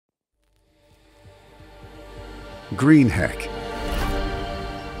Greenheck.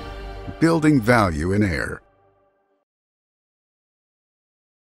 Building value in air.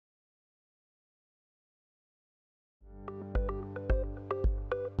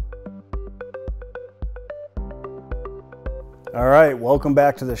 All right, welcome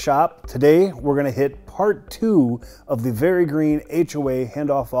back to the shop. Today we're going to hit part 2 of the Vari-Green HOA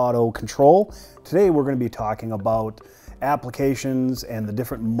handoff auto control. Today we're going to be talking about applications and the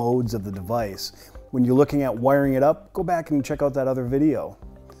different modes of the device. When you're looking at wiring it up, go back and check out that other video.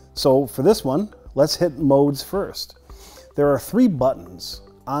 So for this one, let's hit modes first. There are 3 buttons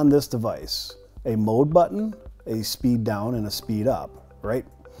on this device: a mode button, a speed down, and a speed up, right?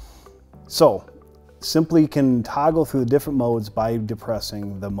 So simply can toggle through the different modes by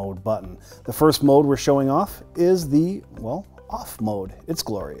depressing the mode button. The first mode we're showing off is the, well, off mode. It's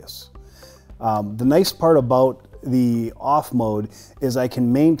glorious. The nice part about the off mode is I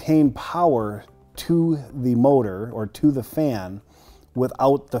can maintain power to the motor or to the fan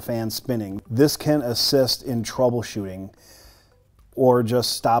without the fan spinning. This can assist in troubleshooting or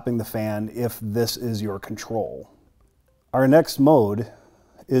just stopping the fan if this is your control. Our next mode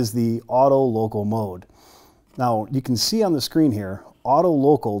is the auto local mode. Now you can see on the screen here, auto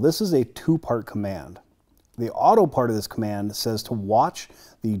local, this is a 2-part command. The auto part of this command says to watch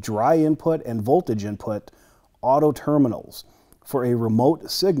the dry input and voltage input auto terminals for a remote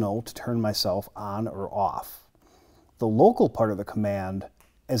signal to turn myself on or off. The local part of the command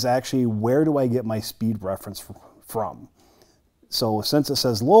is actually where do I get my speed reference from. So since it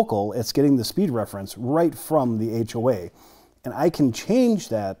says local, it's getting the speed reference right from the HOA. And I can change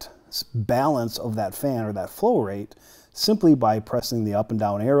that balance of that fan or that flow rate simply by pressing the up and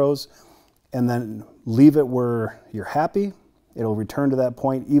down arrows and then leave it where you're happy. It'll return to that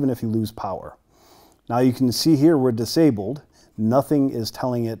point even if you lose power. Now you can see here we're disabled. Nothing is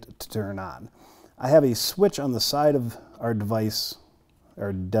telling it to turn on. I have a switch on the side of our device,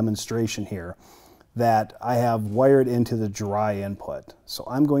 our demonstration here, that I have wired into the dry input. So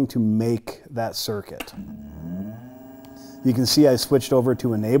I'm going to make that circuit. You can see I switched over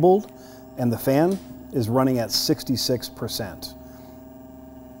to enabled and the fan is running at 66%.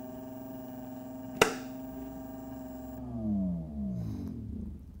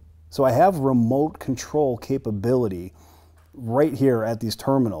 So I have remote control capability right here at these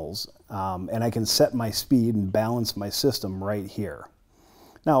terminals, and I can set my speed and balance my system right here.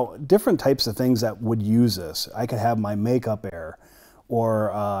 Now, different types of things that would use this. I could have my makeup air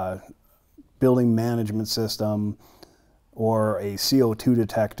or building management system, or a CO2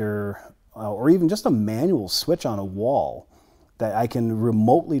 detector, or even just a manual switch on a wall that I can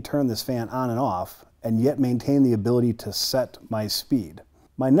remotely turn this fan on and off and yet maintain the ability to set my speed.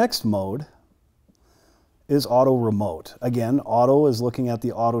 My next mode is auto remote. Again, auto is looking at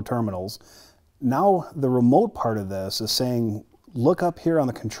the auto terminals. Now the remote part of this is saying, look up here on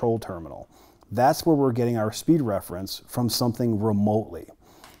the control terminal. That's where we're getting our speed reference from something remotely.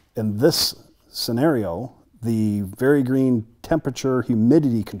 In this scenario, the Vari-Green temperature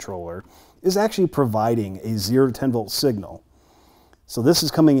humidity controller is actually providing a 0 to 10 volt signal. So this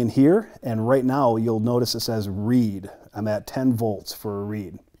is coming in here, and right now you'll notice it says read. I'm at 10 volts for a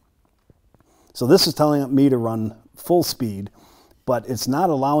read. So this is telling me to run full speed, but it's not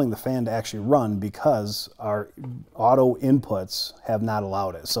allowing the fan to actually run because our auto inputs have not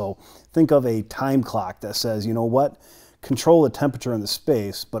allowed it. So think of a time clock that says, you know what? Control the temperature in the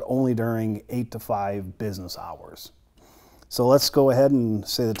space, but only during 8 to 5 business hours. So let's go ahead and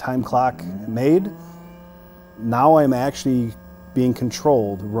say the time clock made. Now I'm actually being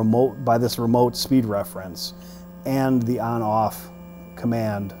controlled by this remote speed reference and the on-off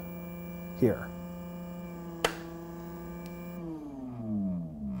command here.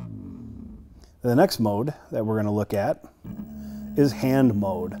 The next mode that we're going to look at is hand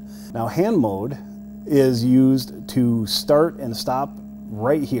mode. Now hand mode is used to start and stop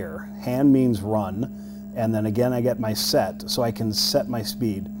right here. Hand means run, and then again I get my set, so I can set my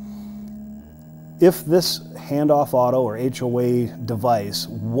speed. If this handoff auto or HOA device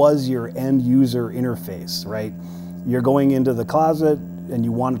was your end user interface, right? You're going into the closet and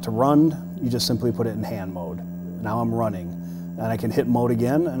you want it to run, you just simply put it in hand mode. Now I'm running, and I can hit mode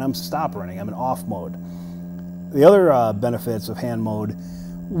again and I'm stop running, I'm in off mode. The other benefits of hand mode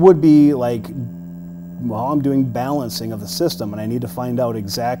would be like, well, I'm doing balancing of the system and I need to find out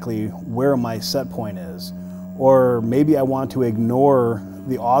exactly where my set point is. Or maybe I want to ignore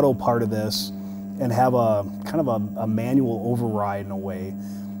the auto part of this and have a kind of a manual override in a way.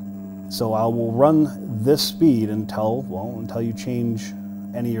 So I will run this speed until you change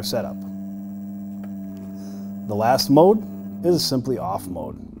any of your setup. The last mode is simply off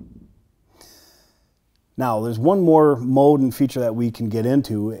mode. Now, there's one more mode and feature that we can get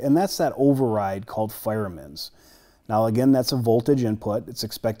into, and that's that override called fireman's. Now, again, that's a voltage input. It's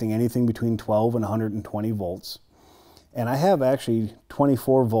expecting anything between 12 and 120 volts. And I have actually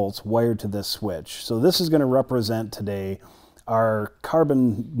 24 volts wired to this switch. So this is going to represent today our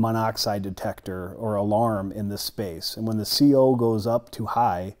carbon monoxide detector or alarm in this space. And when the CO goes up too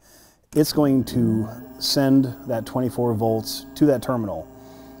high, it's going to send that 24 volts to that terminal.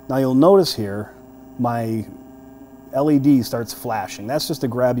 Now you'll notice here, my LED starts flashing. That's just to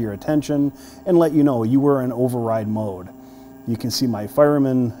grab your attention and let you know you were in override mode. You can see my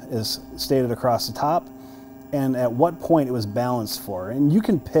fireman is stated across the top and at what point it was balanced for. And you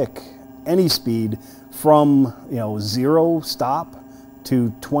can pick any speed from 0 stop to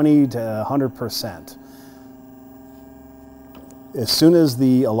 20 to 100%. As soon as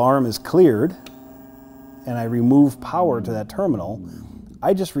the alarm is cleared and I remove power to that terminal,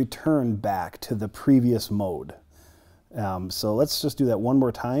 I just return back to the previous mode. So let's just do that one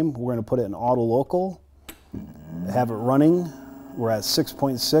more time. We're going to put it in auto local, have it running. We're at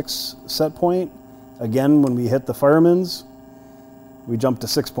 6.6 set point. Again, when we hit the fireman's, we jump to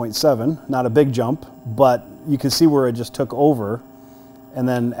 6.7. Not a big jump, but you can see where it just took over. And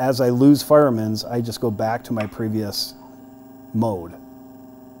then as I lose fireman's, I just go back to my previous mode.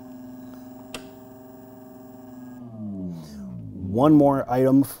 One more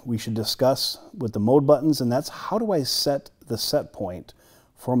item we should discuss with the mode buttons, and that's how do I set the set point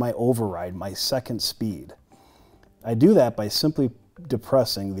for my override, my second speed. I do that by simply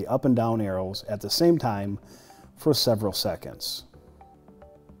depressing the up and down arrows at the same time for several seconds.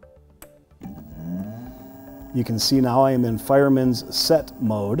 You can see now I am in fireman's set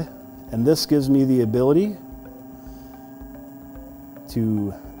mode, and this gives me the ability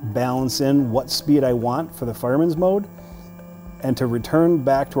to balance in what speed I want for the fireman's mode. And to return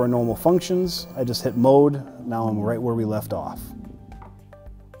back to our normal functions, I just hit mode. Now I'm right where we left off.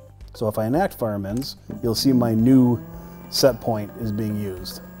 So if I enact fireman's, you'll see my new set point is being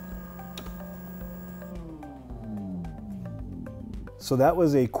used. So that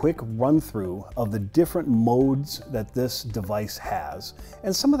was a quick run through of the different modes that this device has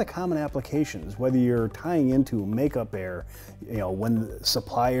and some of the common applications, whether you're tying into makeup air, when the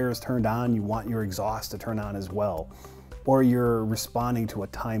supplier is turned on, you want your exhaust to turn on as well. Or you're responding to a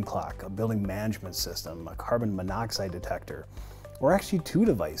time clock, a building management system, a carbon monoxide detector, or actually two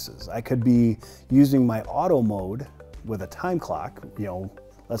devices. I could be using my auto mode with a time clock,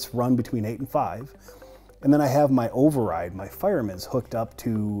 let's run between 8 and 5. And then I have my override, my fireman's hooked up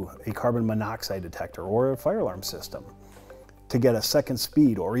to a carbon monoxide detector or a fire alarm system to get a second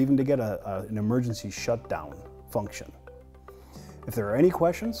speed or even to get an emergency shutdown function. If there are any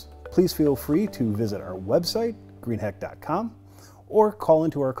questions, please feel free to visit our website, greenheck.com, or call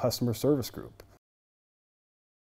into our customer service group.